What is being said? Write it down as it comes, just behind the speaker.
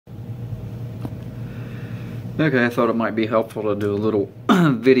Okay, I thought it might be helpful to do a little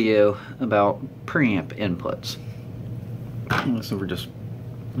video about preamp inputs. So we're just,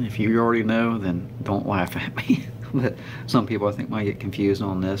 if you already know, then don't laugh at me. But some people I think might get confused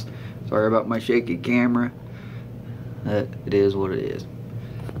on this. Sorry about my shaky camera. That it is what it is.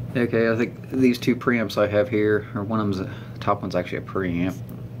 Okay, I think these two preamps I have here, or one of them's the top one's actually a preamp,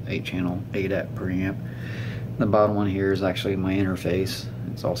 8-channel ADAT preamp. The bottom one here is actually my interface.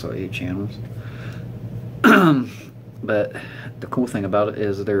 It's also 8 channels. But the cool thing about it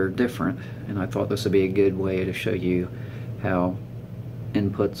is they're different, and I thought this would be a good way to show you how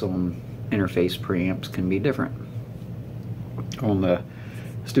inputs on interface preamps can be different. On the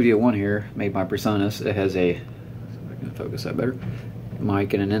Studio One here, made by PreSonus, it has a, I can focus that better,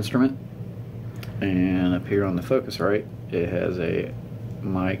 mic and an instrument, and up here on the Focusrite it has a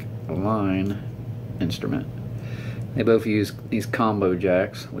mic line instrument. They both use these combo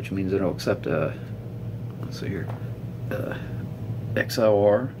jacks, which means it'll accept a, let's see here,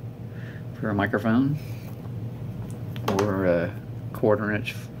 XLR for a microphone, or a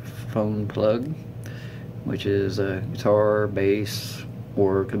 1/4-inch phone plug, which is a guitar, bass,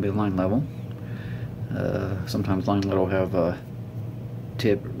 or it could be a line level. Sometimes line level have a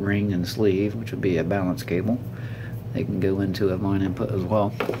tip, ring, and sleeve, which would be a balance cable. They can go into a line input as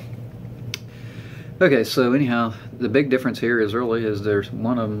well. Okay, so anyhow, the big difference here is there's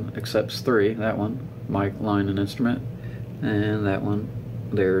one of them accepts 3, that one, mic, line, and instrument, and that one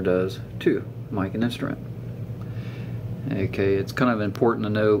there does 2, mic and instrument. Okay, it's kind of important to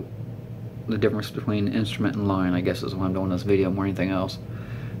note the difference between instrument and line, I guess is why I'm doing this video more than anything else.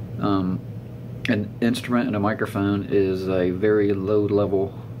 An instrument and a microphone is a very low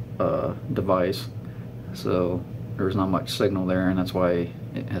level device, so there's not much signal there, and that's why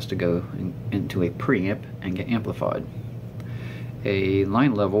it has to go into a preamp and get amplified. A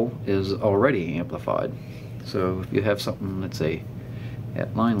line level is already amplified, so if you have something that's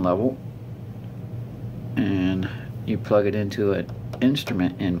at line level and you plug it into an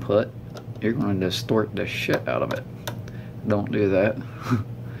instrument input, you're going to distort the shit out of it. Don't do that.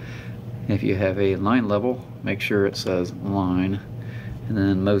 If you have a line level, make sure it says line, and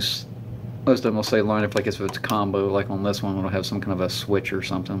then most of them will say line if it's a combo. Like on this one, it'll have some kind of a switch or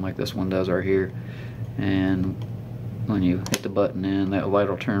something like this one does right here, and when you hit the button in, that light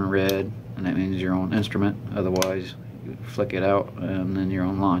will turn red, and that means you're on instrument. Otherwise, you flick it out and then you're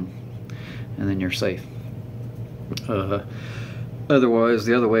on line, and then you're safe. Otherwise,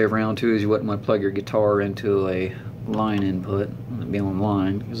 the other way around too is you wouldn't want to plug your guitar into a line input and be on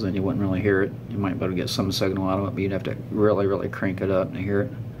line, because then you wouldn't really hear it. You might be able to get some signal out of it, but you'd have to really crank it up to hear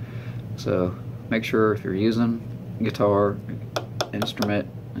it. So make sure if you're using guitar, instrument,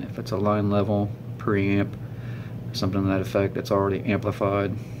 if it's a line level, preamp, something to that effect that's already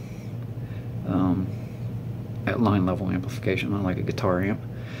amplified at line level amplification, not like a guitar amp,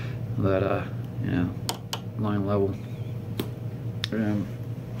 but you know, line level. And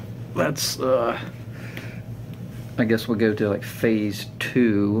that's I guess we'll go to like phase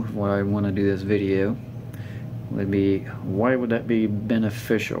 2. Why I want to do this video would be, why would that be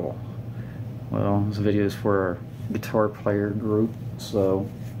beneficial? Well, this video is for our guitar player group, so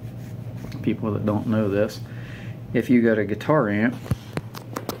people that don't know this, if you got a guitar amp,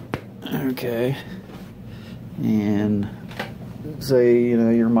 okay, and say, you know,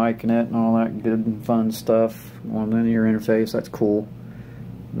 you're micing it and all that good and fun stuff on any of your interface, that's cool,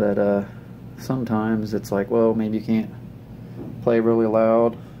 but sometimes it's like, well, maybe you can't play really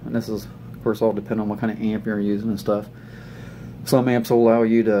loud, and this is of course all depending on what kind of amp you're using and stuff. Some amps will allow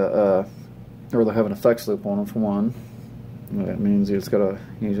you to or they'll have an effects loop on them for one. That means it's got a,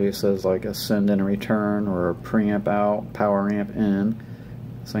 usually it says like a send in and return, or a preamp out, power amp in.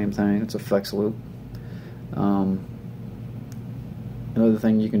 Same thing, it's effects loop. Another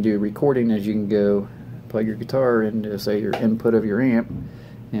thing you can do recording is you can go plug your guitar into, say, your input of your amp,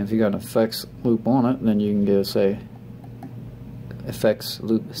 and if you got an effects loop on it, then you can go say effects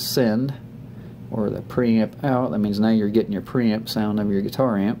loop send, or the preamp out. That means now you're getting your preamp sound of your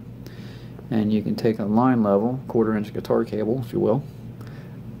guitar amp. And you can take a line level, 1/4-inch guitar cable, if you will,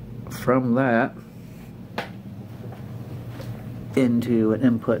 from that into an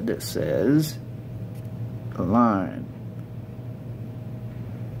input that says line.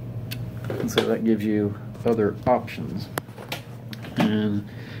 And so that gives you other options. And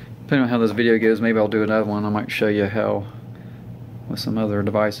depending on how this video goes, maybe I'll do another one. I might show you how, with some other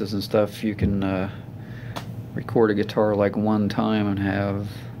devices and stuff, you can record a guitar like one time and have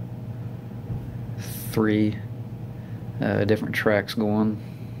 3 different tracks going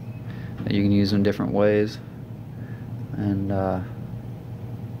that you can use in different ways. And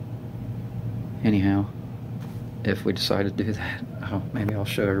anyhow, if we decide to do that. Oh, maybe I'll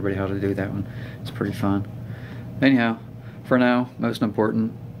show everybody how to do that one. It's pretty fun. Anyhow, for now, most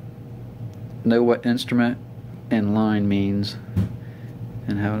important, know what instrument and line means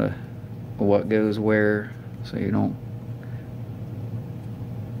and how to, what goes where, so you don't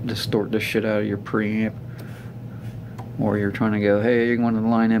distort the shit out of your preamp, or you're trying to go, hey, you want to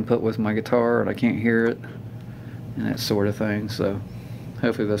line input with my guitar and I can't hear it, and that sort of thing. So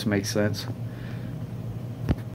hopefully this makes sense.